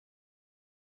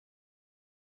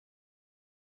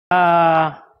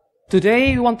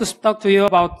Today we want to talk to you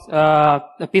about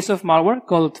a piece of malware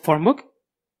called Formbook,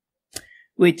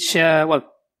 which,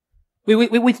 we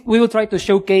will try to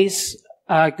showcase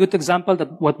a good example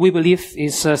that what we believe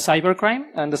is cybercrime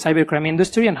and the cybercrime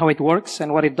industry and how it works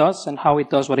and what it does and how it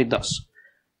does what it does.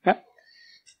 Okay?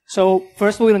 So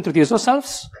first we will introduce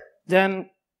ourselves. Then,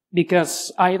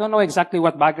 because I don't know exactly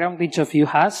what background each of you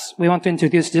has, we want to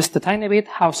introduce just a tiny bit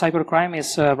how cybercrime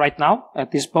is right now at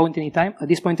this point in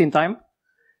time.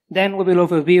 Then we will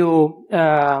overview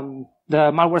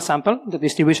the malware sample, the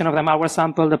distribution of the malware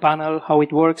sample, the panel, how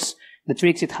it works, the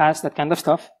tricks it has, that kind of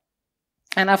stuff.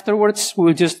 And afterwards,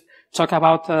 we'll just talk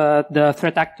about the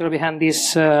threat actor behind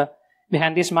this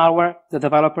malware, the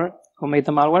developer who made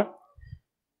the malware,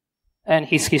 and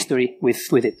his history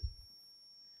with it.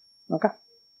 Okay.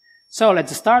 So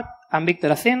let's start. I'm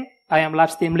Acin. I am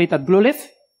Labs team lead at Blueleaf.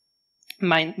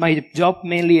 My job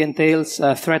mainly entails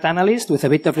threat analyst with a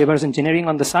bit of reverse engineering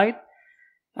on the side.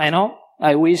 I know.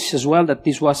 I wish as well that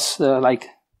this was like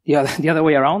the other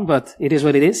way around, but it is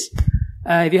what it is.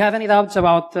 If you have any doubts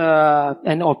about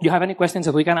or you have any questions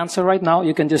that we can answer right now,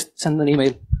 you can just send an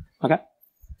email. Okay.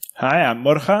 Hi, I'm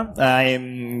Borja.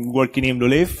 I'm working in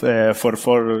Blueleaf for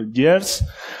 4 years.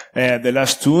 The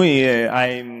last 2,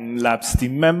 I'm Labs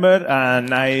team member,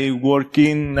 and I'm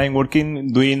working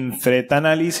doing threat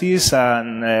analysis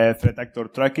and threat actor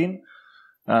tracking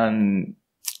and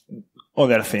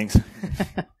other things.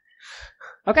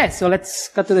 Okay, so let's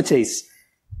cut to the chase.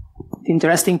 The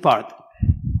interesting part.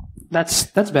 That's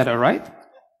better, right?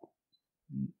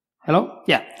 Hello?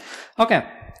 Yeah. Okay.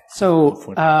 So,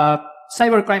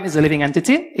 cybercrime is a living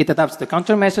entity. It adapts to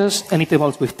countermeasures and it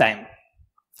evolves with time.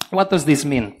 What does this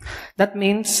mean? That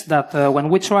means that when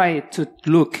we try to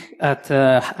look at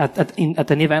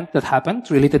an event that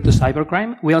happened related to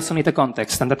cybercrime, we also need a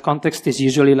context, and that context is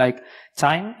usually like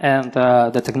time and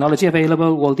the technology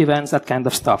available, world events, that kind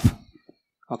of stuff.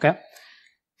 Okay?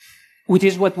 Which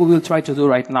is what we will try to do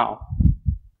right now.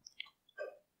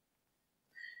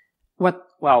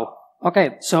 Wow.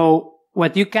 Okay, so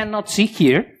what you cannot see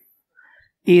here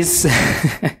is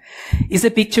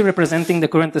a picture representing the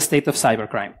current state of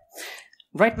cybercrime.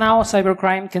 Right now,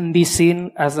 cybercrime can be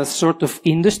seen as a sort of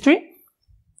industry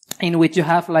in which you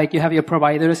have your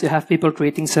providers, you have people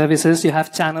creating services, you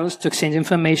have channels to exchange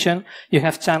information, you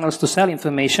have channels to sell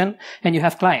information, and you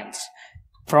have clients.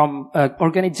 From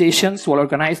organizations to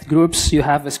organized groups, you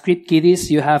have script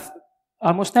kiddies, you have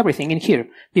almost everything in here.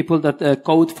 People that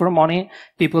code for money,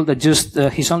 people that just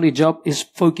his only job is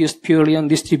focused purely on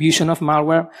distribution of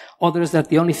malware, others that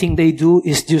the only thing they do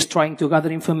is just trying to gather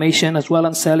information as well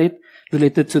and sell it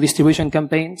related to distribution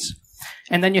campaigns.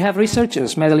 And then you have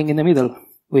researchers meddling in the middle,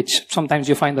 which sometimes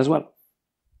you find as well.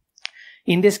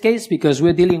 In this case, because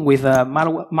we're dealing with a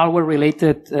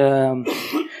malware-related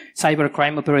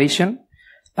cybercrime operation,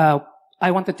 I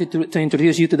wanted to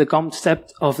introduce you to the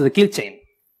concept of the kill chain.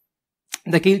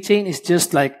 The kill chain is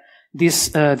just like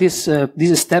these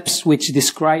steps which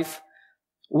describe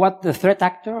what the threat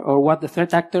actor or what the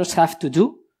threat actors have to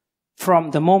do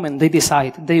from the moment they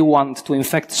decide they want to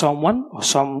infect someone or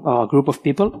some group of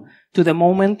people to the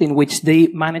moment in which they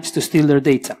manage to steal their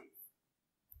data.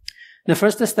 The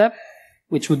first step,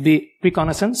 which would be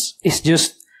reconnaissance, is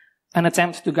just an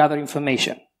attempt to gather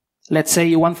information. Let's say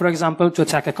you want, for example, to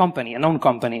attack a company, a known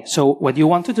company. So what you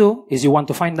want to do is you want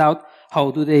to find out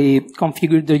how do they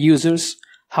configure their users,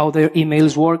 how their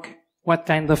emails work, what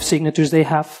kind of signatures they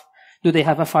have, do they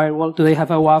have a firewall, do they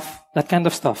have a WAF, that kind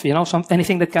of stuff, you know,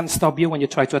 anything that can stop you when you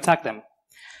try to attack them.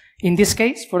 In this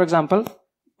case, for example,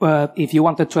 if you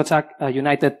wanted to attack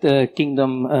United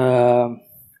Kingdom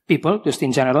people, just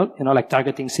in general, you know, like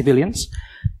targeting civilians,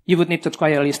 you would need to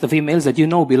acquire a list of emails that you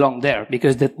know belong there,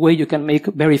 because that way you can make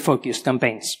very focused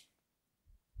campaigns.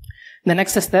 The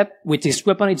next step, which is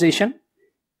weaponization,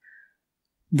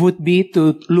 would be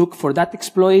to look for that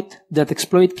exploit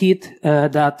kit,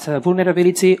 that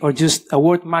vulnerability, or just a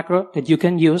word macro that you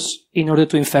can use in order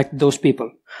to infect those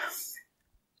people.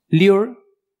 Lure,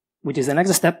 which is the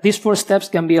next step. These 4 steps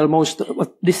can be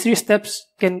these 3 steps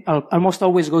can almost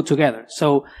always go together.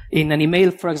 So in an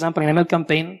email, for example, in an email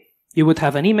campaign, you would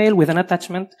have an email with an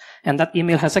attachment, and that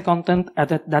email has a content,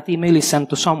 and that email is sent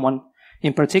to someone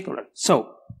in particular.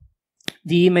 So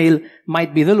the email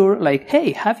might be the lure, like,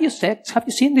 hey, have you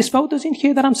seen these photos in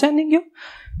here that I'm sending you?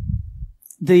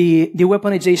 The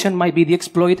weaponization might be the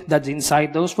exploit that's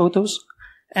inside those photos,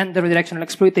 and the redirectional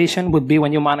exploitation would be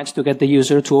when you manage to get the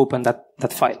user to open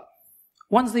that file.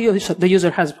 Once the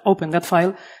user has opened that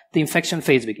file, the infection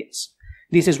phase begins.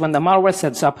 This is when the malware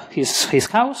sets up his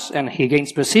house, and he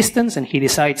gains persistence, and he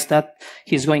decides that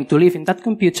he's going to live in that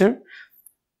computer.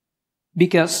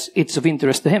 because it's of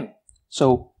interest to him.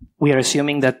 So we are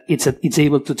assuming that it's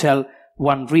able to tell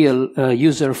one real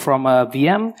user from a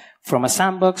VM, from a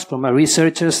sandbox, from a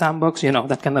researcher sandbox,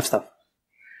 that kind of stuff.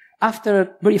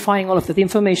 After verifying all of that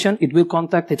information, it will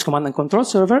contact its command and control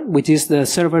server, which is the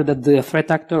server that the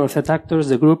threat actor or threat actors,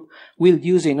 the group, will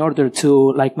use in order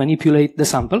to manipulate the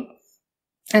sample.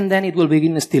 And then it will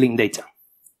begin stealing data.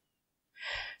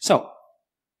 So,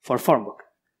 for Formbook.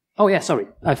 Oh yeah, sorry,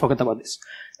 I forgot about this.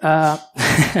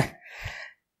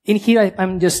 In here,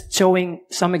 I'm just showing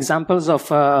some examples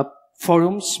of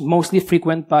forums, mostly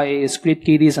frequent by script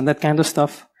kiddies and that kind of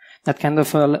stuff, that kind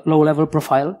of low-level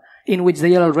profile, in which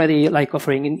they are already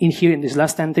offering. In here, in this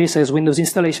last entry, says Windows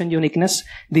installation uniqueness.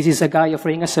 This is a guy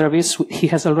offering a service. He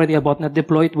has already a botnet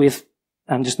deployed with,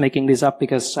 I'm just making this up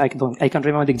because I can't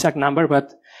remember the exact number,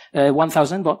 but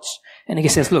 1,000 bots. And he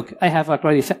says, look, I have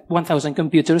already 1,000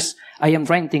 computers. I am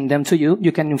renting them to you.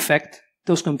 You can infect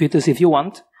those computers if you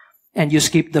want. And you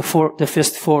skip the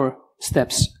first 4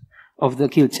 steps of the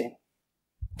kill chain.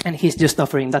 And he's just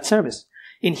offering that service.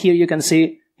 In here, you can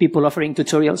see people offering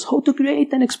tutorials, how to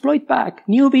create an exploit pack,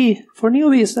 newbie, for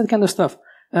newbies, that kind of stuff.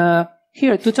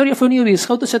 Here, tutorial for newbies,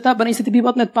 how to set up an HTTP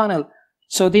botnet panel.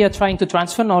 So they are trying to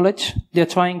transfer knowledge. They are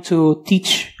trying to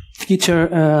teach future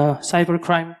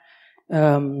cybercrime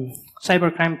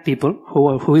people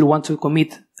who will want to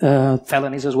commit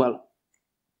felonies as well.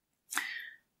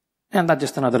 And that's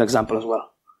just another example as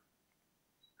well.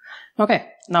 Okay,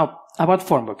 now about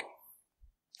Formbook.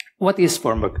 What is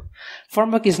Formbook?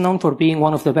 Formbook is known for being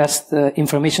one of the best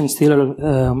information stealer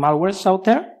malwares out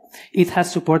there. It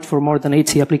has support for more than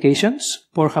 80 applications.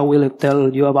 Borja will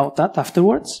tell you about that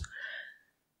afterwards.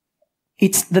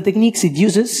 The techniques it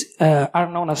uses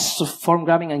are known as form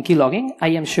grabbing and keylogging. I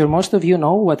am sure most of you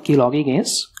know what keylogging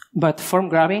is, but form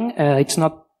grabbing, it's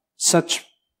not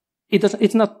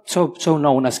so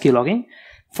known as keylogging.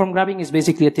 Form grabbing is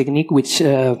basically a technique which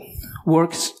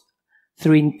works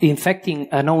through infecting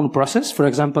a known process, for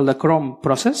example, the Chrome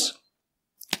process,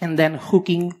 and then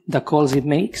hooking the calls it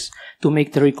makes to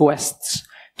make the requests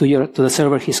to the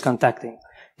server he's contacting.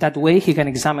 That way, he can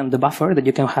examine the buffer that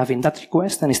you can have in that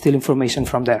request and steal information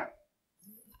from there.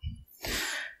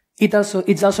 It's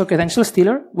also a credential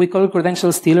stealer. We call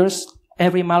credential stealers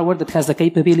every malware that has the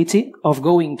capability of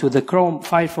going to the Chrome,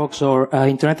 Firefox, or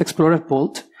Internet Explorer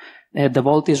vault. The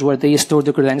vault is where they store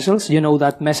the credentials. You know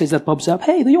that message that pops up,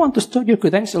 hey, do you want to store your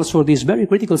credentials for this very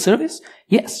critical service?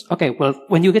 Yes. Okay, well,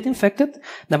 when you get infected,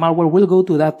 the malware will go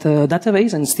to that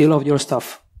database and steal all your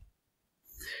stuff.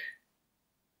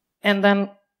 And then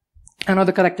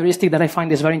another characteristic that I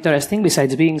find is very interesting,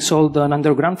 besides being sold on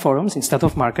underground forums instead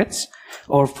of markets,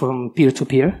 or from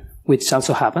peer-to-peer, which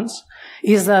also happens,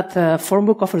 is that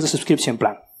Formbook offers a subscription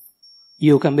plan.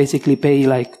 You can basically pay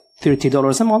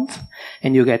 $30 a month,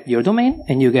 and you get your domain,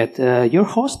 and you get your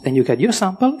host, and you get your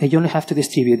sample, and you only have to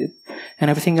distribute it. And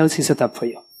everything else is set up for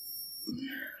you.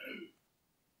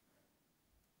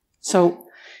 So,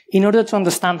 in order to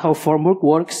understand how Formbook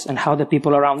works and how the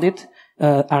people around it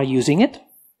are using it,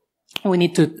 we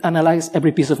need to analyze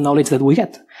every piece of knowledge that we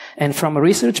get. And from a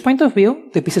research point of view,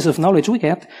 the pieces of knowledge we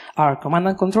get are command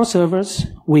and control servers,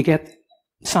 we get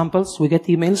samples, we get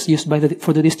emails used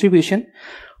for the distribution,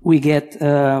 we get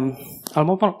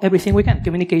almost everything we can,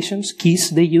 communications, keys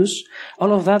they use.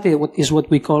 All of that is what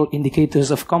we call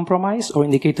indicators of compromise or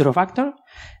indicator of actor.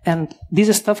 And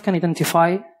this stuff can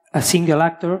identify a single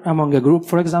actor among a group,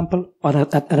 for example, or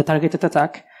a targeted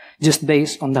attack just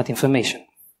based on that information.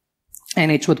 And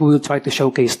it's what we will try to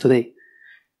showcase today.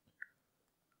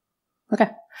 Okay.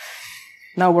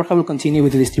 Now Borja will continue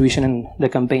with the distribution and the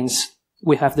campaigns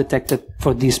we have detected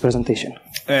for this presentation.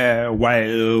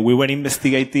 While we were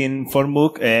investigating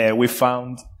Formbook, we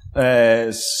found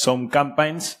some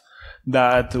campaigns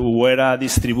that were a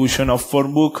distribution of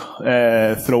Formbook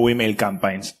through email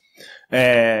campaigns.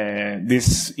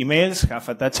 These emails have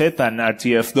attached an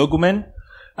RTF document,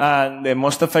 and the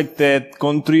most affected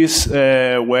countries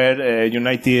were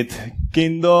United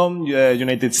Kingdom,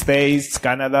 United States,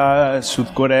 Canada,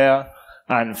 South Korea,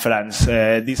 and France.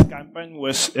 This campaign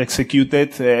was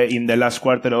executed in the last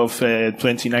quarter of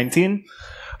 2019,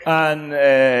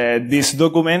 and these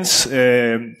documents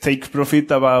take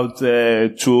profit about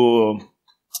two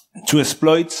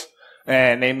exploits,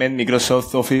 named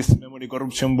Microsoft Office Memory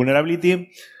Corruption Vulnerability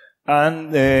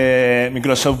and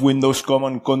Microsoft Windows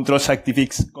Common Controls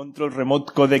ActiveX Control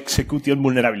Remote Code Execution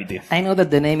Vulnerability. I know that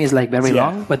the name is very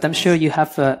long, but I'm sure you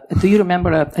have. Do you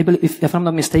remember? I believe, if I'm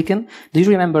not mistaken, do you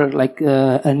remember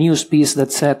a news piece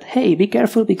that said, "Hey, be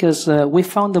careful because we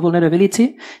found a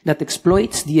vulnerability that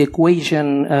exploits the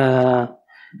equation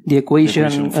the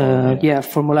equation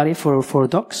formulary for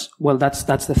docs. Well, that's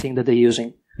the thing that they're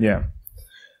using. Yeah.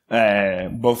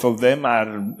 Both of them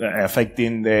are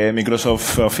affecting the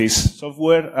Microsoft Office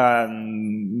software,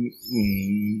 and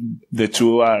the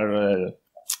two are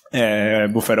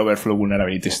buffer overflow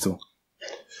vulnerabilities too.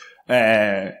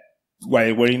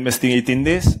 While we're investigating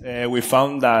this, we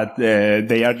found that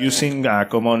they are using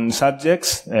common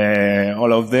subjects.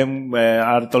 All of them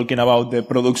are talking about the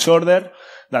products order,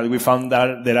 that we found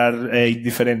that there are 8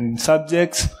 different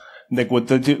subjects, the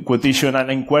quotation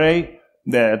and inquiry,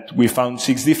 that we found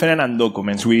 6 different, and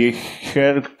documents. We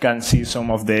here can see some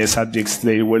of the subjects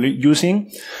they were using,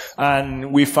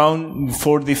 and we found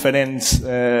 4 different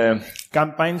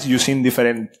campaigns using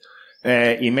different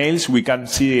emails. We can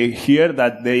see here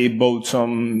that they bought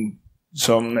some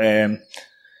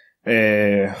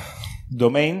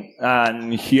domain,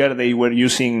 and here they were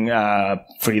using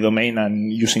free domain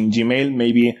and using Gmail,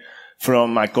 maybe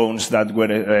from accounts that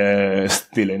were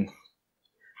stolen.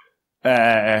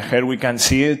 Here we can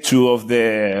see two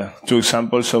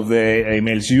examples of the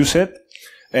emails used.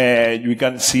 You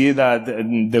can see that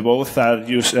they both are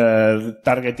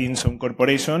targeting some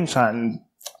corporations, and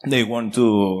they want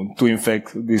to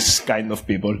infect this kind of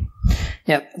people.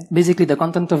 Yeah, basically the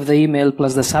content of the email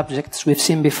plus the subjects we've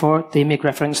seen before, they make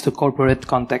reference to corporate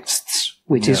contexts,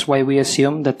 which is why we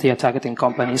assume that they are targeting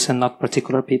companies and not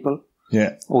particular people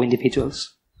or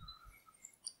individuals.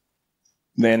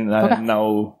 Then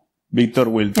now Victor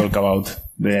will talk about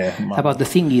the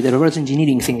thingy, the reverse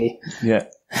engineering thingy. Yeah.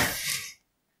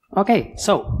 Okay,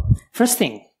 so first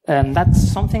thing, and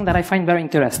that's something that I find very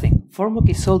interesting. Formbook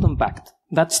is sold unpacked.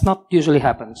 That's not usually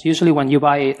happens. Usually when you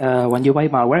buy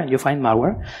malware and you find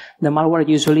malware, the malware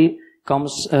usually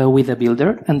comes with a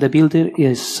builder, and the builder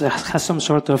has some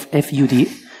sort of FUD,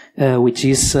 which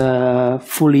is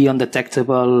fully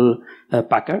undetectable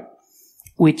packer,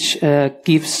 which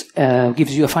gives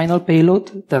you a final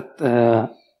payload that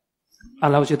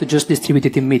allows you to just distribute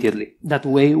it immediately. That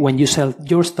way, when you sell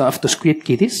your stuff to script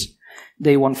kiddies,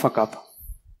 they won't fuck up,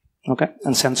 okay,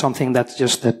 and send something that's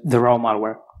just the raw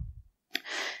malware.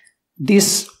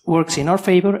 This works in our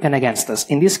favor and against us.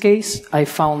 In this case, I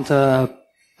found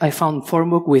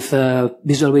Formbook with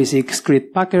Visual Basic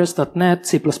script packers, .NET,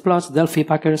 C++, Delphi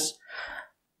packers,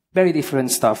 very different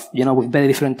stuff, with very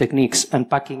different techniques,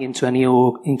 unpacking into a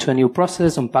new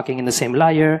process, unpacking in the same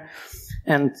layer.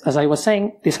 And as I was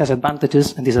saying, this has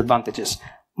advantages and disadvantages.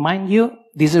 Mind you,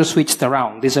 these are switched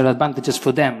around. These are advantages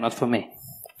for them, not for me.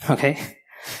 Okay?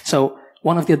 So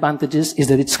one of the advantages is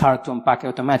that it's hard to unpack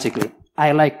automatically.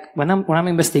 I like, when I'm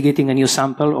investigating a new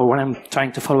sample or when I'm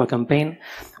trying to follow a campaign,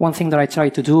 one thing that I try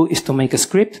to do is to make a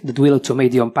script that will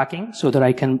automate the unpacking so that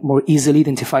I can more easily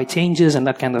identify changes and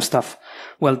that kind of stuff.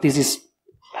 Well, this is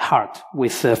hard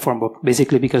with Formbook,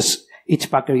 basically because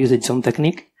each packer uses its own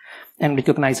technique, and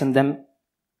recognizing them,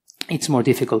 it's more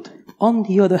difficult. On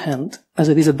the other hand, as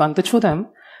a disadvantage for them,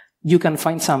 you can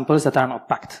find samples that are not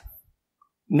packed,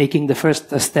 making the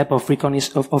first step of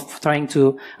trying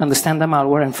to understand the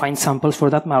malware and find samples for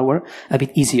that malware a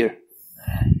bit easier.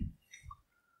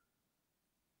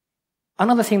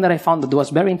 Another thing that I found that was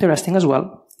very interesting as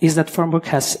well is that Formbook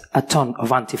has a ton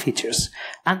of anti-features.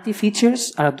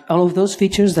 Anti-features are all of those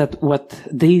features that what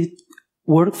they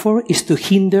work for is to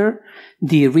hinder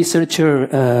the researcher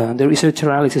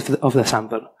analysis of the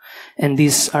sample. And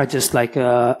these are just like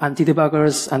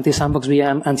anti-debuggers, anti-sandbox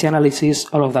VM, anti-analysis,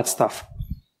 all of that stuff.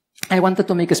 I wanted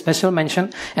to make a special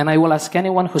mention, and I will ask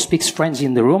anyone who speaks French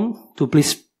in the room to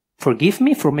please forgive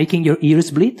me for making your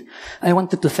ears bleed. I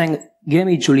wanted to thank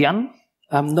Guillaume Julian.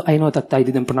 I know that I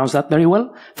didn't pronounce that very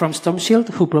well, from Stormshield,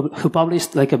 who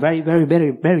published like a very, very,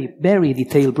 very, very, very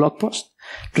detailed blog post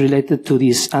related to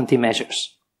these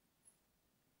anti-measures.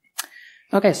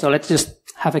 Okay, so let's just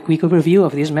have a quick overview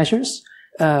of these measures.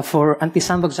 For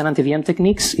anti-sandbox and anti-VM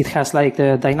techniques, it has like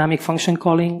the dynamic function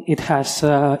calling. It has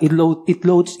it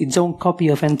loads its own copy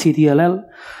of NTDLL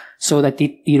so that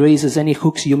it erases any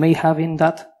hooks you may have in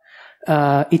that.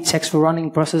 It checks for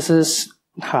running processes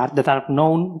that are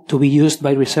known to be used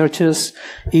by researchers.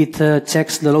 It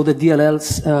checks the loaded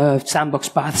DLLs, sandbox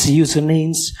paths,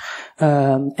 usernames,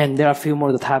 and there are a few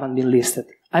more that haven't been listed.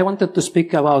 I wanted to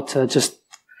speak about just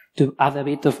to add a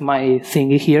bit of my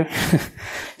thingy here,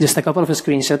 just a couple of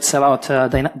screenshots about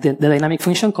the dynamic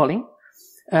function calling.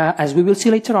 As we will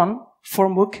see later on,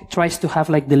 Formbook tries to have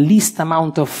like the least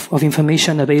amount of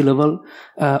information available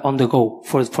on the go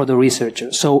for the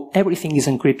researcher. So everything is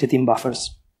encrypted in buffers.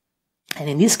 And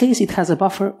in this case, it has a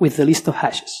buffer with the list of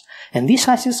hashes. And these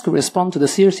hashes correspond to the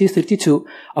CRC32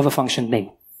 of a function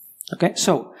name. Okay,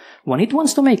 so when it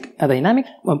wants to make a dynamic,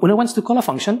 when it wants to call a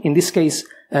function, in this case,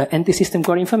 empty system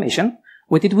core information,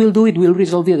 what it will do, it will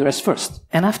resolve the address first.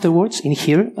 And afterwards, in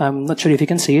here, I'm not sure if you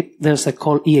can see it, there's a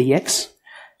call EAX,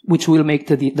 which will make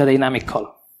the dynamic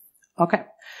call. Okay,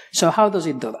 so how does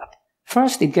it do that?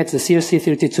 First, it gets the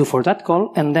CRC32 for that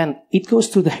call, and then it goes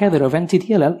to the header of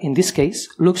NTDLL, in this case,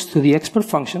 looks to the export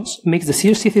functions, makes the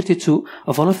CRC32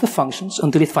 of all of the functions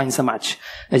until it finds a match.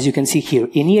 As you can see here,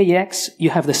 in EAX,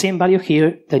 you have the same value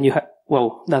here, then you have,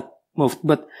 well, that moved,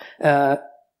 but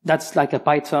that's like a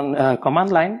Python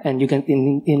command line, and you can,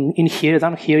 in here,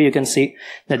 down here, you can see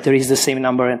that there is the same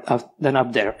number than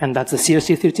up there, and that's the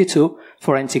CRC32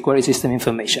 for NT query system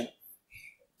information.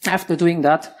 After doing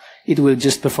that, it will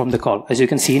just perform the call. As you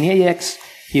can see in EAX,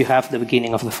 you have the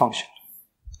beginning of the function.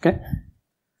 Okay?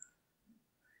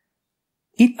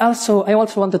 I also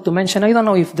wanted to mention, I don't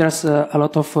know if there's a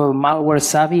lot of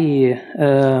malware-savvy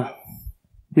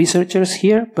researchers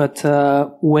here, but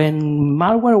when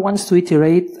malware wants to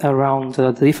iterate around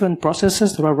the different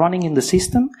processes that are running in the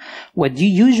system, what you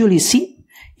usually see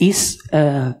is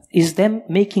them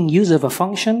making use of a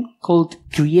function called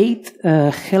create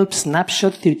help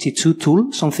snapshot 32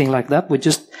 tool, something like that, which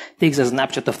just takes a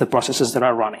snapshot of the processes that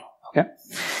are running. Okay.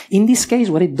 In this case,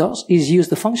 what it does is use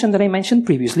the function that I mentioned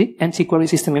previously, NC query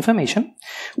system information,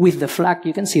 with the flag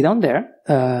you can see down there,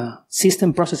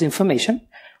 system process information,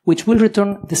 which will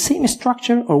return the same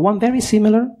structure or one very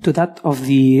similar to that of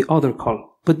the other call.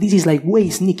 But this is like way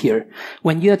sneakier.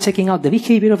 When you are checking out the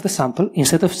behavior of the sample,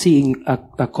 instead of seeing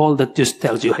a call that just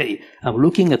tells you, hey, I'm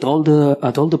looking at all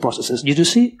the processes, you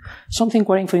just see something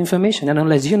querying for information. And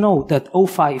unless you know that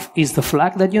 05 is the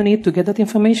flag that you need to get that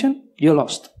information, you're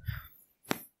lost.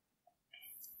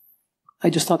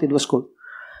 I just thought it was cool.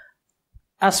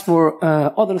 As for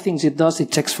other things it does,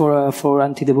 it checks for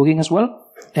anti-debugging as well.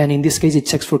 And in this case, it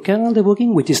checks for kernel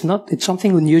debugging, which is not, it's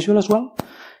something unusual as well,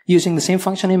 using the same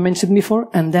function I mentioned before.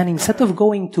 And then instead of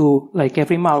going to, like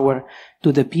every malware,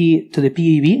 to the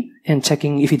PEB and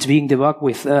checking if it's being debugged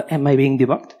with am I being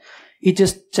debugged, it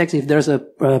just checks if there's a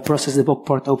process debug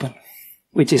port open,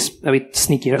 which is a bit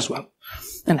sneakier as well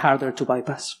and harder to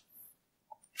bypass.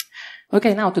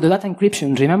 Okay, now to the data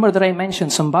encryption. Remember that I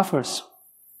mentioned some buffers?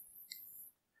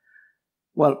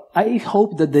 Well, I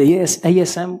hope that the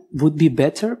ASM would be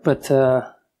better, but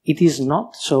it is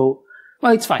not. So,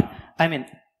 well, it's fine. I mean,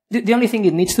 the only thing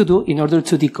it needs to do in order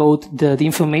to decode the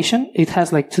information, it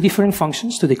has like two different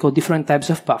functions to decode different types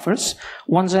of buffers.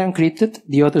 Ones are encrypted,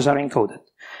 the others are encoded.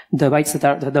 The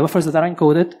buffers that are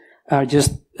encoded are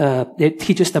just,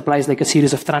 he just applies like a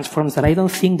series of transforms that I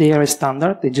don't think they are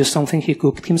standard. They're just something he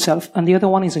cooked himself. And the other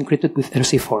one is encrypted with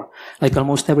RC4, like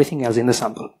almost everything else in the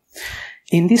sample.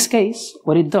 In this case,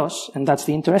 what it does, and that's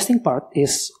the interesting part,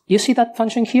 is you see that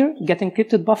function here, get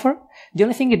encrypted buffer? The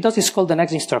only thing it does is call the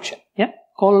next instruction. Yeah?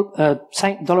 Call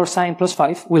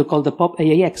 $+5 will call the pop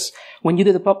AAX. When you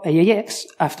do the pop AAX,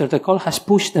 after the call has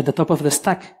pushed at the top of the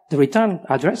stack the return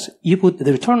address, you put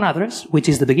the return address, which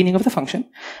is the beginning of the function,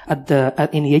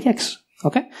 in EAX.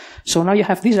 Okay? So now you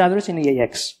have this address in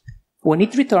EAX. When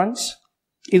it returns,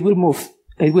 it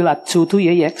will add 2 to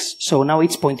EAX, so now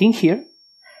it's pointing here,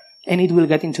 and it will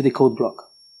get into the code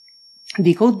block.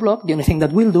 The code block, the only thing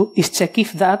that will do is check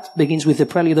if that begins with the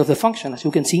prelude of the function, as you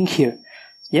can see in here.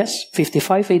 Yes,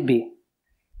 55, 8b.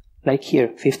 Like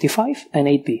here, 55 and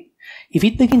 8b. If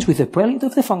it begins with the prelude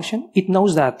of the function, it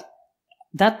knows that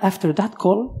after that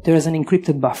call, there is an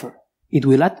encrypted buffer. It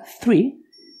will add 3,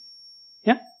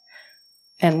 yeah?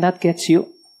 And that gets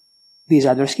you this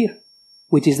address here,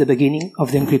 which is the beginning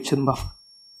of the encryption buffer.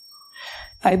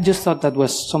 I just thought that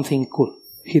was something cool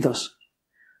he does.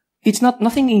 It's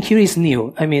nothing in here is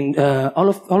new. I mean, all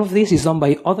of this is done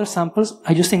by other samples.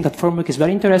 I just think that Formbook is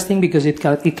very interesting because it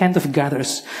kind of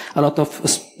gathers a lot of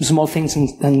small things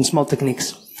and small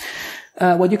techniques.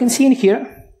 What you can see in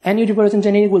here, any reverse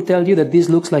engineer will tell you that this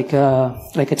looks like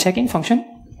a checking function.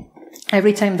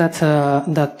 Every time that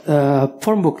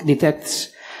Formbook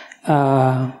detects,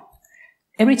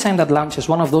 every time that launches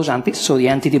one of those antis, so the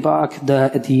anti-debug,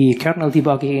 the kernel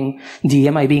debugging, the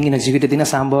MI being executed in a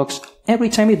sandbox, every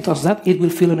time it does that, it will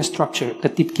fill in a structure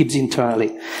that it keeps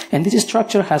internally. And this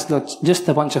structure has just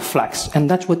a bunch of flags, and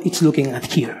that's what it's looking at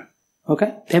here.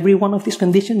 Okay? Every one of these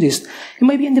conditions is, am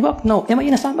I being debugged? No. Am I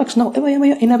in a sandbox? No. Am I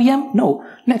in a VM? No.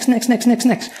 Next.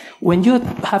 When you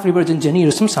have reverse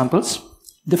engineered some samples,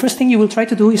 the first thing you will try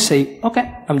to do is say,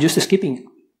 okay, I'm just skipping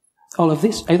all of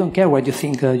this. I don't care what you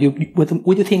think, I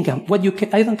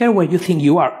don't care where you think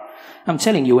you are. I'm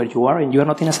telling you where you are and you are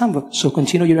not in a sandbox, so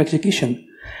continue your execution.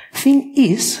 Thing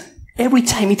is, every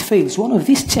time it fails one of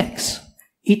these checks,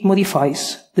 it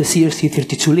modifies the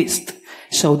CRC32 list.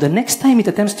 So the next time it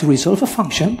attempts to resolve a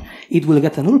function, it will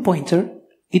get a null pointer,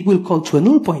 it will call to a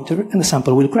null pointer, and the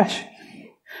sample will crash.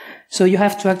 So you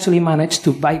have to actually manage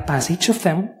to bypass each of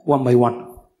them one by one,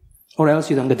 or else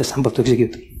you don't get the sample to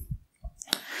execute.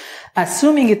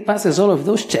 Assuming it passes all of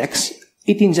those checks,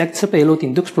 it injects a payload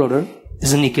into Explorer,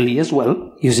 sneakily as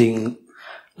well, using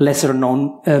lesser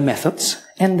known methods,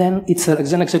 and then it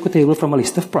selects an executable from a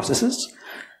list of processes.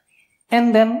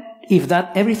 And then, if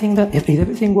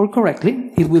everything worked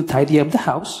correctly, it will tidy up the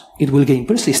house, it will gain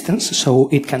persistence, so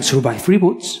it can survive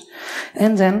reboots,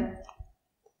 and then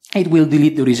it will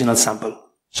delete the original sample.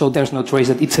 So there's no trace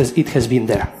that it says it has been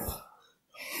there.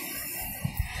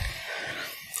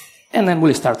 And then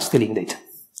we'll start stealing data,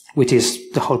 which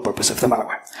is the whole purpose of the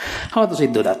malware. How does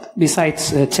it do that?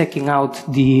 Besides checking out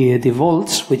the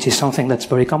vaults, which is something that's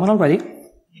very common already,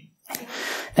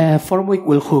 Formbook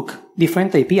will hook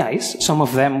different APIs, some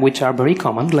of them which are very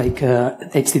common, like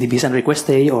HTTP send request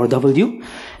A or W,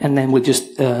 and then we'll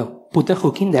just put the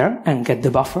hook in there and get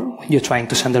the buffer when you're trying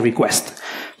to send a request.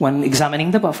 When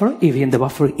examining the buffer, if in the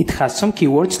buffer it has some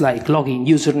keywords like login,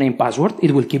 username, password,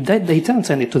 it will keep that data and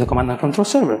send it to the command and control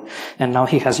server. And now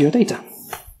he has your data.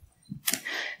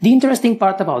 The interesting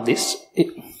part about this,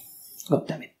 God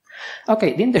damn it.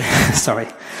 Okay, sorry.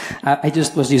 I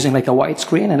just was using like a white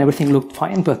screen and everything looked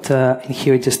fine, but in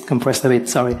here it just compressed a bit,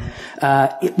 sorry.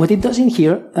 What it does in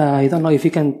here, I don't know if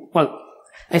you can, well,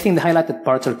 I think the highlighted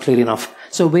parts are clear enough.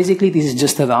 So basically this is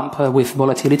just a dump with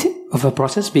volatility of a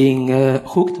process being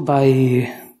hooked by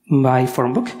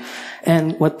Formbook.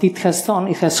 And what it has done,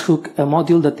 it has hooked a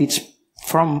module that it's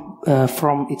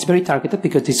it's very targeted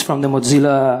because it's from the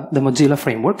Mozilla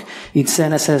framework. It's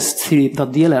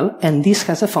NSS3.dll, and this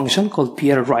has a function called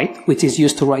PRWrite, which is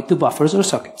used to write to buffers or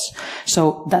sockets.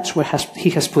 So that's where he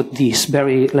has put this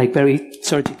very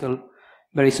surgical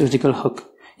hook.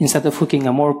 Instead of hooking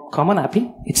a more common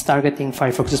API, it's targeting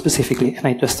Firefox specifically, and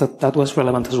I just thought that was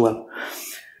relevant as well.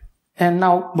 And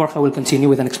now Borja will continue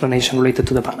with an explanation related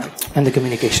to the panel and the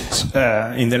communications.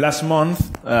 In the last month,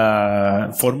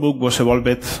 Formbook was evolved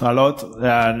a lot,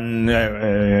 and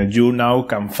you now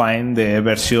can find the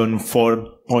version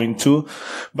 4.2,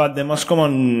 but the most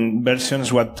common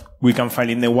versions what we can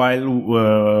find in the wild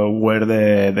were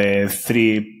the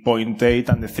 3.8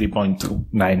 and the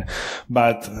 3.29.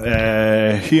 But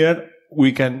here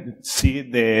we can see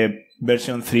the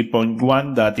version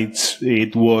 3.1 that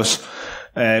it was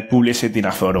published in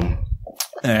a forum.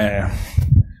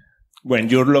 When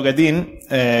you're logged in,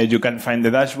 you can find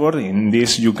the dashboard. In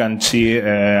this, you can see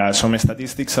some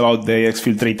statistics about the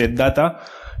exfiltrated data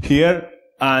here.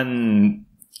 And,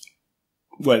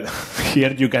 well,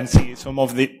 here you can see some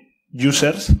of the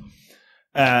users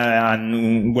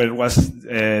and where was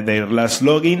their last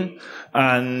login.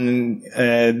 And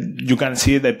you can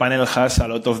see the panel has a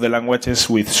lot of the languages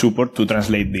with support to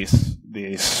translate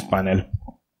this panel.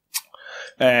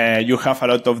 You have a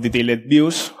lot of detailed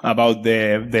views about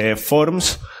the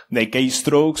forms, the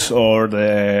keystrokes, or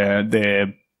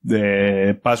the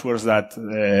passwords that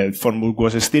Formbook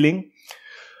was stealing.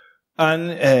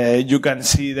 And you can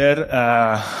see there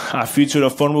a feature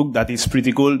of Formbook that is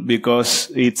pretty cool because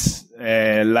it's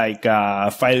like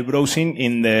file browsing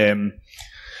in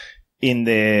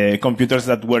the computers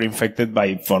that were infected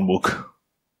by Formbook.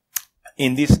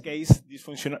 In this case, this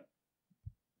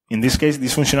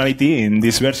functionality in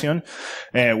this version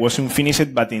was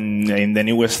unfinished, but in the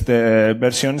newest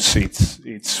versions,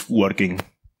 it's working.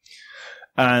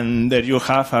 And there you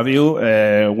have a view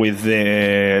with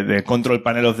the control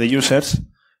panel of the users.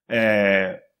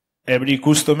 Every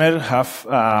customer have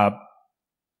a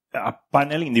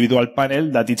panel, individual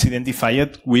panel, that is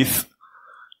identified with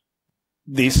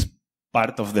this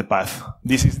part of the path.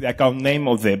 This is the account name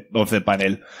of the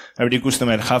panel. Every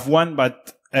customer have one,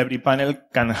 but every panel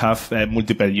can have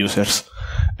multiple users.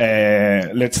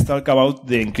 Let's talk about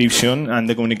the encryption and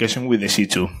the communication with the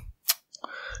C2.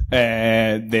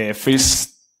 The first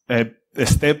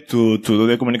step to do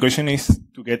the communication is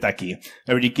to get a key.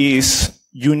 Every key is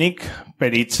unique per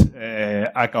each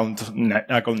account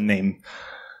name.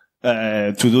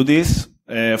 To do this,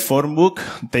 Formbook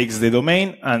takes the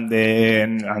domain and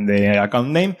the account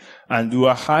name and do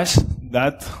a hash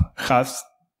that has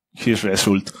his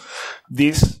result.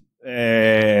 This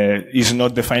is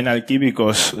not the final key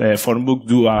because Formbook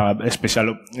do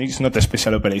it's not a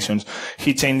special operations.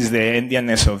 He changed the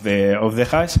endianness of the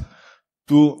hash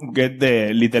to get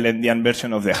the little endian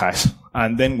version of the hash.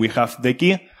 And then we have the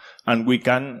key and we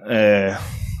can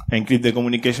encrypt the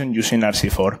communication using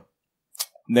RC4.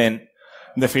 Then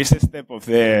the first step of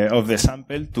the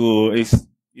sample is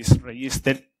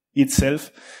register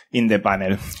itself in the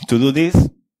panel. To do this,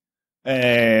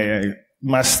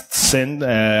 must send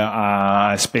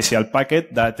a special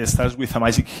packet that starts with a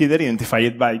magic header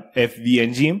identified by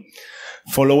FDNG,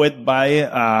 followed by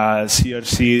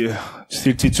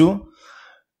CRC32,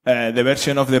 the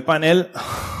version of the panel,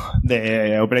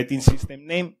 the operating system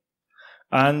name,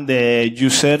 and the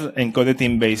user encoded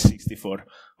in base64.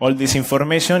 All this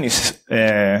information is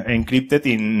encrypted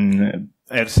in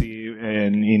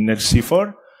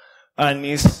RC4 and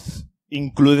is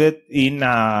included in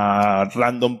a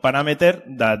random parameter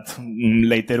that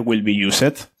later will be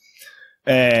used.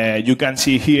 You can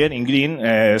see here in green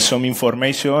some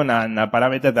information and a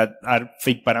parameter that are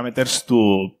fake parameters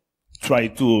to try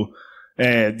to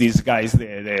disguise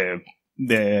the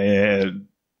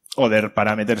other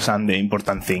parameters and the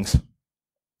important things.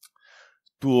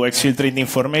 To exfiltrate the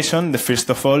information, first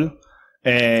of all,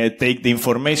 take the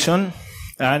information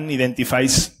and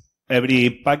identifies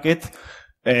every packet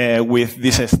with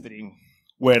this string,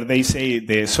 where they say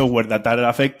the software that are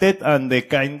affected and the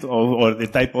kind of, or the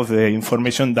type of the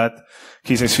information that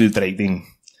he's exfiltrating.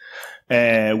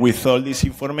 With all this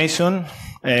information,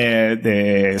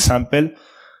 the sample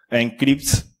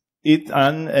encrypts it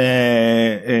and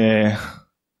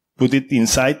put it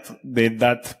inside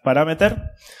that parameter,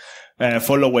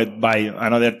 followed by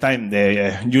another time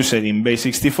the user in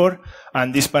base64,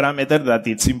 and this parameter that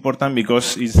it's important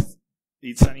because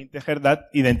it's an integer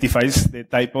that identifies the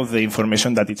type of the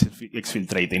information that it's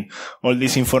exfiltrating. All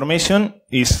this information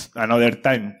is another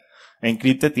time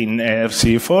encrypted in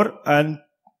RC4 and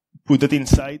put it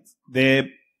inside the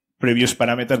previous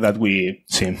parameter that we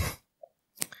see.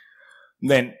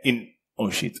 Then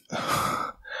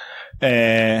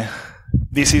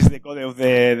this is the code of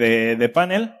the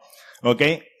panel.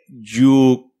 Okay,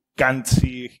 you can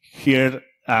see here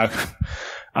a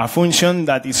function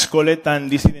that is called,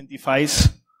 and this identifies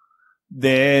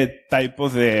the type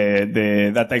of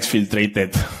the data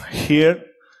exfiltrated. Here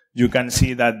you can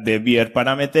see that the BR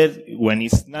parameter, when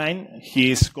it's 9,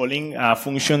 he is calling a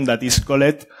function that is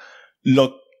called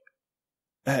log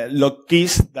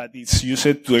keys, that is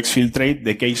used to exfiltrate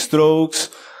the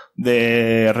keystrokes,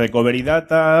 the recovery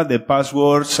data, the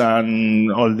passwords,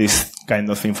 and all this kind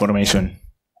of information.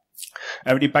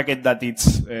 Every packet that it's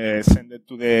sent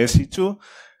to the C2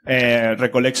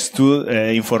 recollects two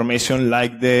information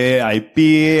like the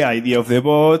IP, ID of the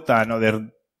bot, and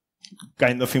other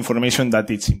kind of information that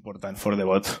is important for the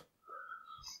bot.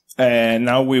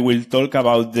 Now we will talk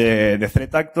about the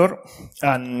threat actor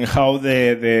and how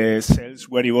the cells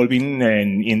were evolving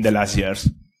in the last years.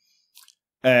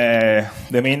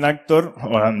 The main actor,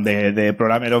 or the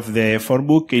programmer of the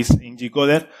Formbook, is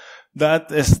Ingcoder,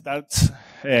 that starts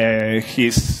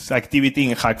his activity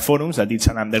in hack forums, that it's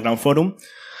an underground forum,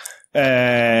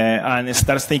 and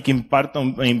starts taking part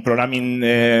in programming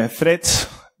threads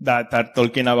that are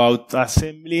talking about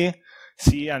assembly,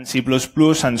 C and C++,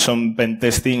 and some pen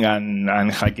testing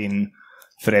and hacking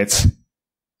threads.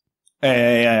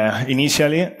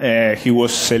 Initially, he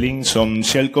was selling some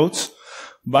shellcodes,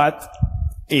 but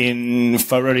in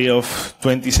February of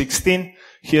 2016,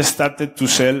 he started to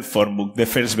sell Formbook, the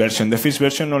first version. The first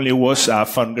version only was a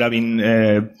font-grabbing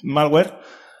malware,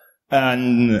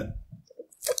 and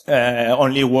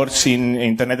only works in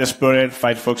Internet Explorer,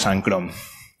 Firefox, and Chrome.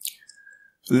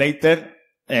 Later,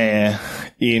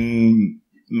 in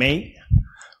May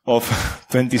of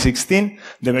 2016,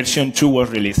 the version 2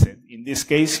 was released. In this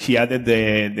case, he added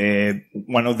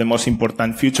one of the most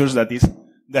important features, that is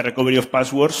the recovery of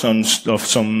passwords of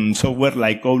some software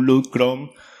like Outlook, Chrome,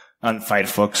 and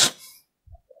Firefox.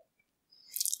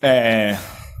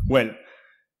 Well,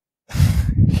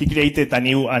 he created a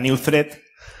new thread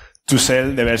to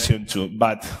sell the version 2,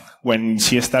 but when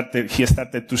he started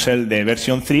to sell the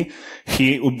version 3,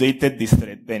 he updated this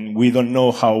thread. Then we don't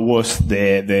know how was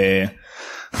the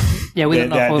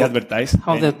advertised.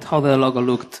 How the logo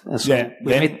looked. So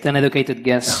we made an educated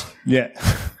guess. Yeah.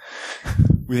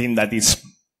 We think that it's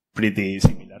pretty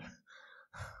similar.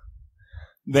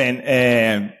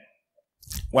 Then,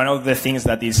 one of the things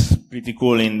that is pretty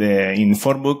cool in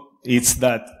Formbook is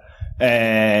that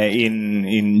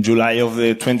in July of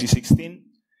 2016,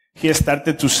 he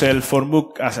started to sell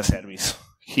Formbook as a service.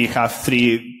 He has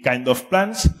 3 kind of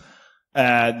plans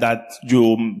that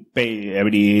you pay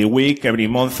every week, every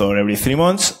month, or every 3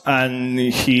 months, and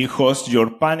he hosts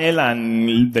your panel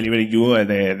and delivers you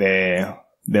the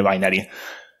binary.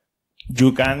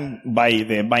 You can buy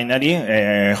the binary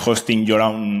hosting your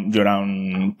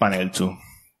own panel too.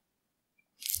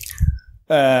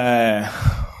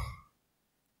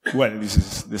 Well, this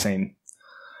is the same.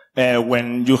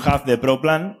 When you have the Pro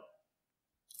plan,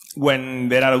 when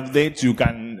there are updates, you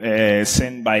can can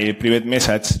send by private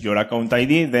message your account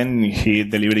ID, then he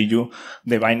delivers you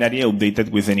the binary updated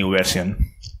with the new version.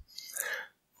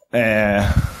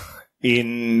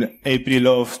 In April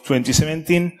of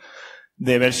 2017,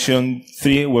 the version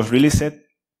 3 was released,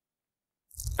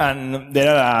 and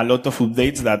there are a lot of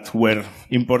updates that were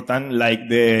important, like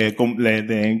the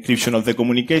encryption of the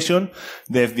communication,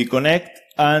 the FD Connect,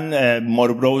 and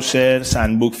more browsers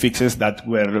and bug fixes that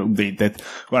were updated.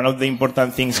 One of the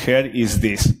important things here is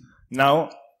this. Now,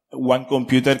 one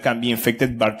computer can be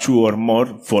infected by 2 or more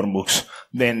Formbooks.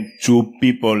 Then 2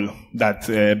 people that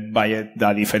buy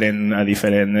a different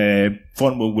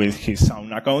Formbook with his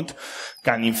own account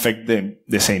can infect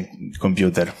the same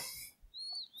computer.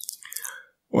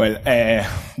 Well,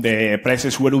 the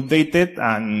prices were updated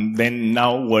and then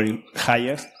now were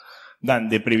higher than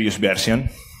the previous version.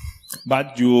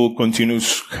 But you continue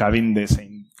having the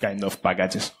same kind of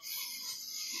packages.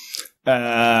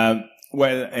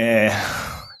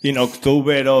 In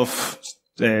October of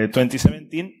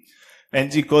 2017,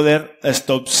 NGCoder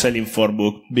stopped selling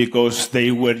Formbook because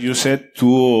they were used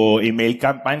to email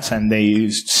campaigns, and they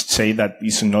say that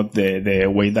it's not the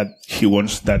way that he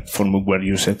wants that Formbook were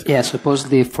used. Yeah,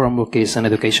 supposedly Formbook is an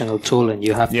educational tool, and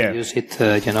you have to use it,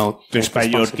 to inspire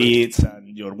your kids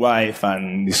and your wife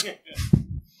and this.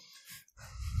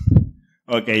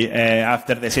 Okay,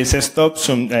 after the sales stopped,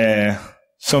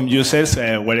 some users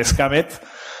were scammed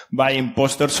by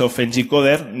imposters of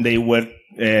NGCoder. They were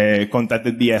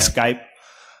contacted via Skype,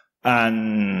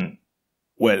 and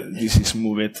well, this is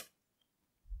moved.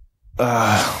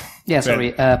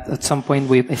 Sorry. At some point,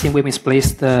 I think we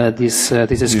misplaced this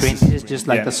screen. It's just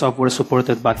like the software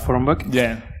supported by Formbook.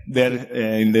 Yeah, there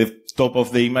in the top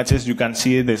of the images, you can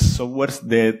see the softwares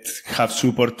that have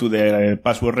support to the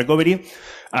password recovery.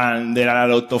 And there are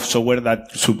a lot of software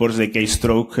that supports the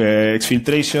keystroke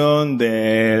exfiltration,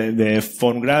 the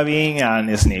phone grabbing,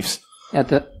 and sniffs. Yeah,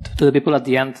 to the people at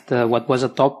the end, what was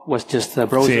at top was just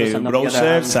browsers, and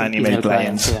browsers and email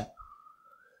clients. Yeah.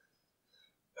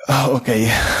 Oh, okay.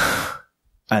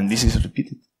 And this is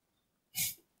repeated.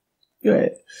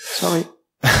 Sorry.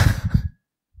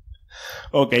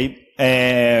 Okay.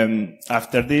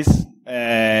 After this,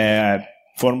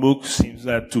 Formbook seems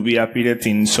to be appeared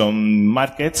in some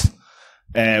markets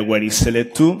where it's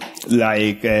sold to,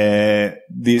 like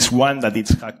this one that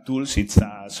it's Hack Tools. It's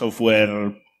a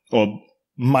software or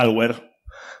malware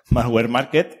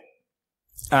market,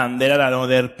 and there are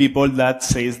other people that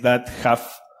says that have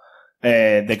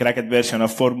the cracked version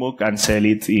of Formbook and sell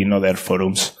it in other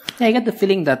forums. Yeah, I get the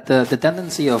feeling that the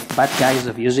tendency of bad guys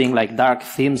of using like dark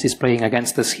themes is playing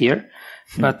against us here.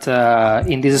 But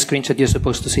in this screenshot, you're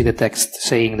supposed to see the text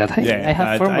saying that, hey, I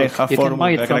have Formbook. You can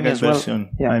buy it from me as well.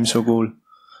 Yeah. I'm so cool.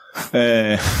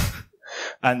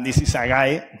 And this is a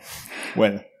guy,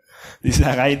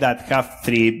 that have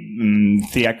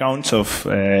three accounts of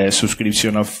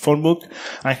subscription of Formbook,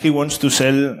 and he wants to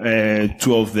sell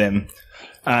 2 of them.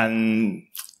 And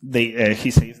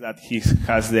he says that he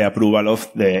has the approval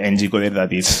of the NGCoder,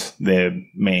 that is the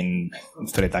main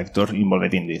threat actor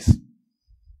involved in this.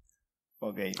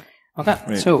 Okay.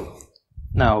 Right. So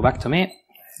now back to me.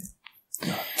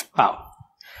 Wow.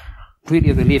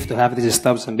 Really relieved to have these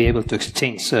stubs and be able to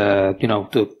exchange, to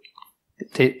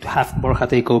have Borja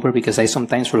take over, because I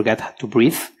sometimes forget to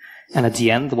breathe. And at the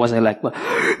end was I like, well,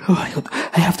 oh my God,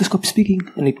 I have to stop speaking.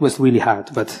 And it was really hard,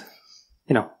 but,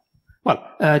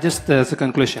 just as a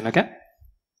conclusion, okay?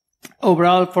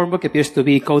 Overall, Formbook appears to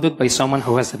be coded by someone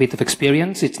who has a bit of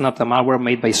experience. It's not a malware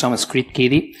made by some script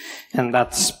kiddie, and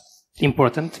that's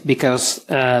important because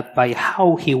by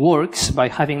how he works, by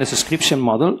having a subscription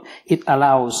model, it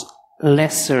allows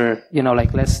lesser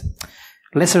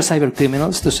cyber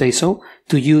criminals, to say so,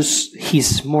 to use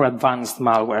his more advanced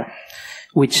malware,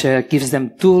 which gives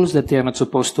them tools that they are not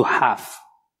supposed to have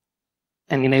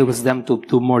and enables them to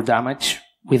do more damage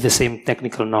with the same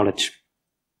technical knowledge.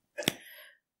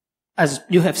 As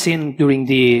you have seen during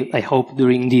the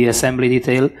assembly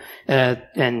detail,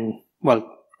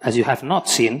 as you have not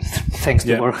seen, thanks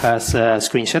to Borja's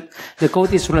screenshot, the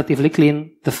code is relatively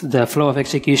clean. The flow of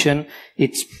execution,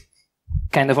 it's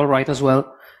kind of alright as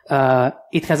well.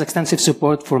 It has extensive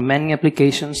support for many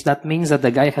applications. That means that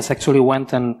the guy has actually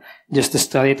went and just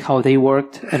studied how they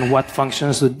worked and what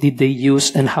functions did they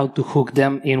use and how to hook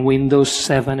them in Windows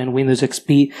 7 and Windows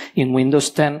XP, in Windows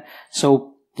 10. So,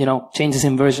 changes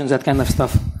in versions, that kind of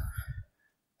stuff.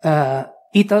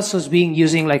 It also is being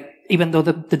using, even though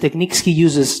the techniques he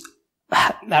uses,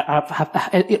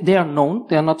 they are known,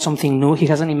 they are not something new. He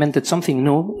hasn't invented something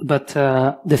new, but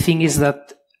the thing is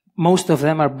that most of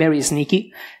them are very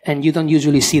sneaky, and you don't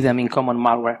usually see them in common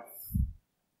malware.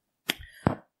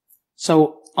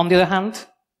 So on the other hand,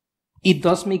 it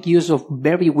does make use of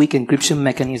very weak encryption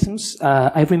mechanisms.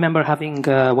 I remember having,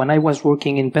 when I was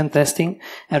working in pen testing,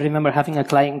 I remember having a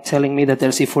client telling me that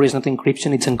RC4 is not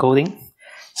encryption, it's encoding.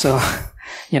 So,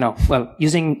 well,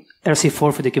 using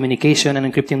RC4 for the communication and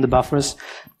encrypting the buffers,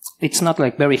 it's not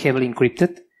like very heavily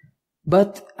encrypted.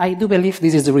 But I do believe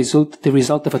this is the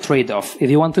result of a trade-off. If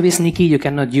you want to be sneaky, you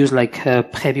cannot use like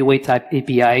heavyweight type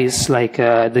APIs like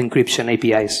the encryption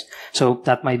APIs. So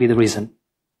that might be the reason.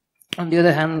 On the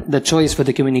other hand, the choice for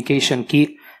the communication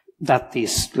key, that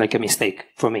is like a mistake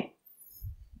for me.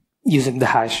 Using the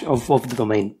hash of the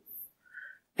domain.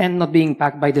 And not being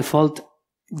packed by default,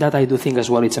 that I do think as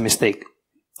well it's a mistake.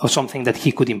 Or something that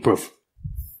he could improve.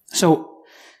 So,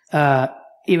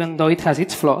 even though it has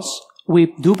its flaws,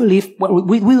 we do believe, well,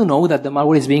 we do know that the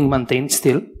malware is being maintained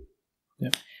still.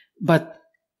 Yeah. But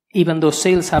even though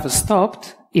sales have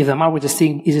stopped, if the malware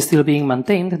is still being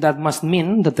maintained, that must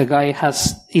mean that the guy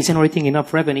is generating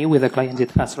enough revenue with the client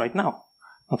it has right now.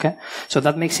 Okay? So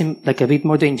that makes him like a bit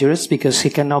more dangerous because he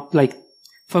cannot like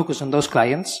focus on those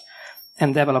clients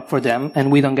and develop for them,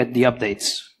 and we don't get the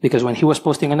updates. Because when he was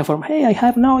posting on the forum, hey, I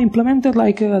have now implemented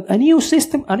like a new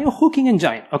system, a new hooking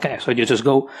engine. Okay, so you just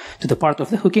go to the part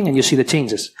of the hooking and you see the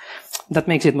changes. That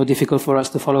makes it more difficult for us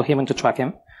to follow him and to track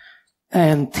him.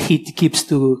 And he gets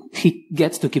to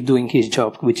keep doing his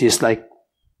job, which is like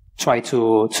try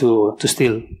to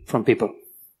steal from people.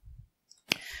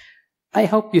 I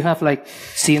hope you have like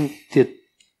seen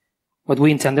what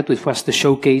we intended, which was to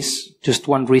showcase just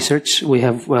one research. We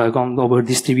have gone over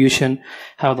distribution,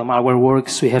 how the malware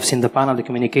works. We have seen the panel, the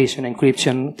communication,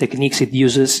 encryption, techniques it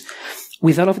uses.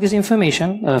 With all of this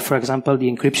information, for example, the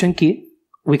encryption key,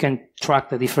 we can track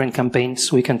the different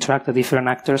campaigns. We can track the different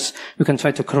actors. We can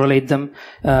try to correlate them.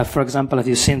 For example, as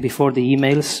you've seen before, the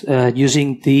emails,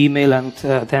 using the email and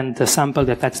then the sample,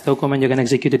 the attached document, you can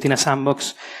execute it in a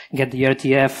sandbox, get the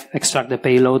RTF, extract the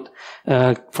payload.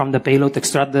 From the payload,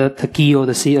 extract the key or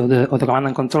the command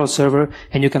and control server,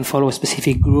 and you can follow a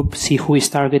specific group, see who is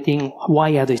targeting,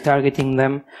 why are they targeting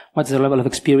them, what's the level of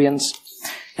experience.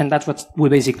 And that's what we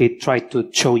basically try to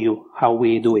show you how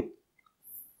we do it.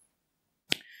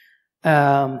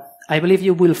 I believe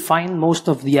you will find most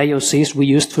of the IOCs we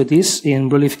used for this in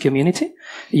Relief community.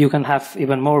 You can have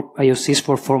even more IOCs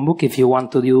for Formbook if you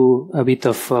want to do a bit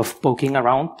of poking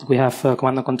around. We have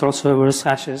command and control servers,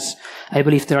 hashes. I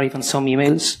believe there are even some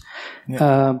emails.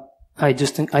 Yeah.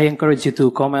 I encourage you to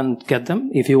come and get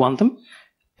them if you want them.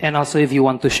 And also if you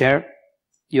want to share,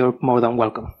 you're more than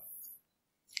welcome.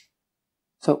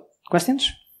 So,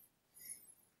 questions?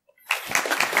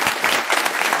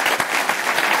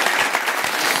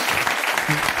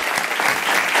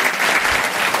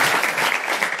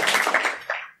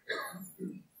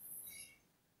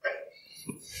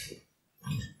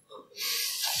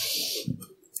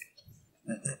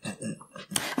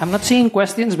 I'm not seeing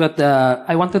questions, but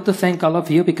I wanted to thank all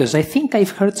of you because I think I've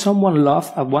heard someone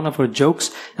laugh at one of our jokes,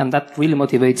 and that really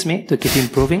motivates me to keep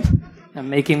improving and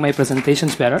making my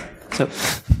presentations better. So,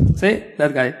 see,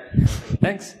 that guy.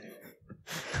 Thanks.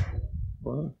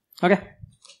 Okay.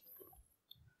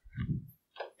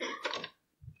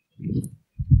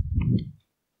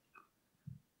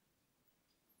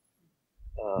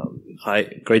 Hi,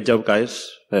 great job,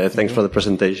 guys. Thanks for the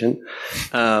presentation.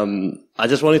 I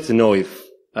just wanted to know if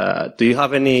do you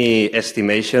have any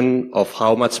estimation of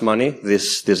how much money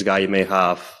this guy may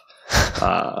have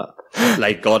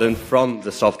like gotten from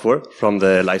the software, from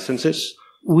the licenses?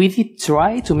 We did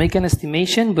try to make an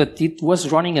estimation, but it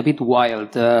was running a bit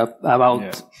wild.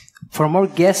 For more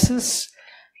guesses,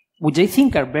 which I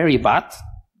think are very bad,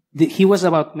 he was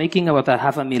making about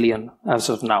 $500,000 as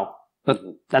of now. But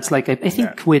that's like, I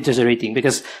think we're exaggerating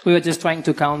because we were just trying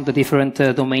to count the different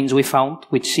domains we found,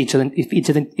 which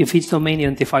if each domain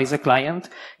identifies a client,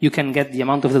 you can get the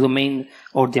amount of the domain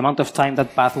or the amount of time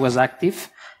that path was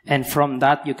active. And from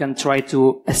that, you can try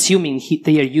to, assuming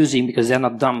they are using, because they're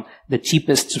not dumb, the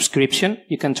cheapest subscription,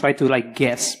 you can try to like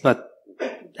guess. But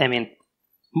I mean,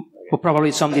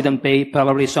 probably some didn't pay,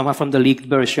 probably some are from the leaked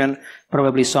version,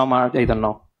 probably some are, I don't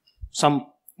know.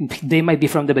 They might be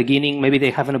from the beginning. Maybe they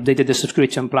haven't updated the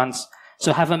subscription plans.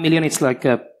 So $500,000, it's like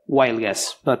a wild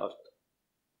guess. But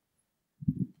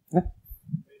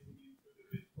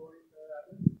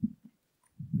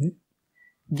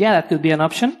yeah, that could be an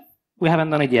option. We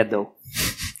haven't done it yet, though.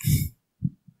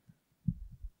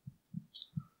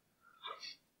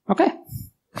 Okay.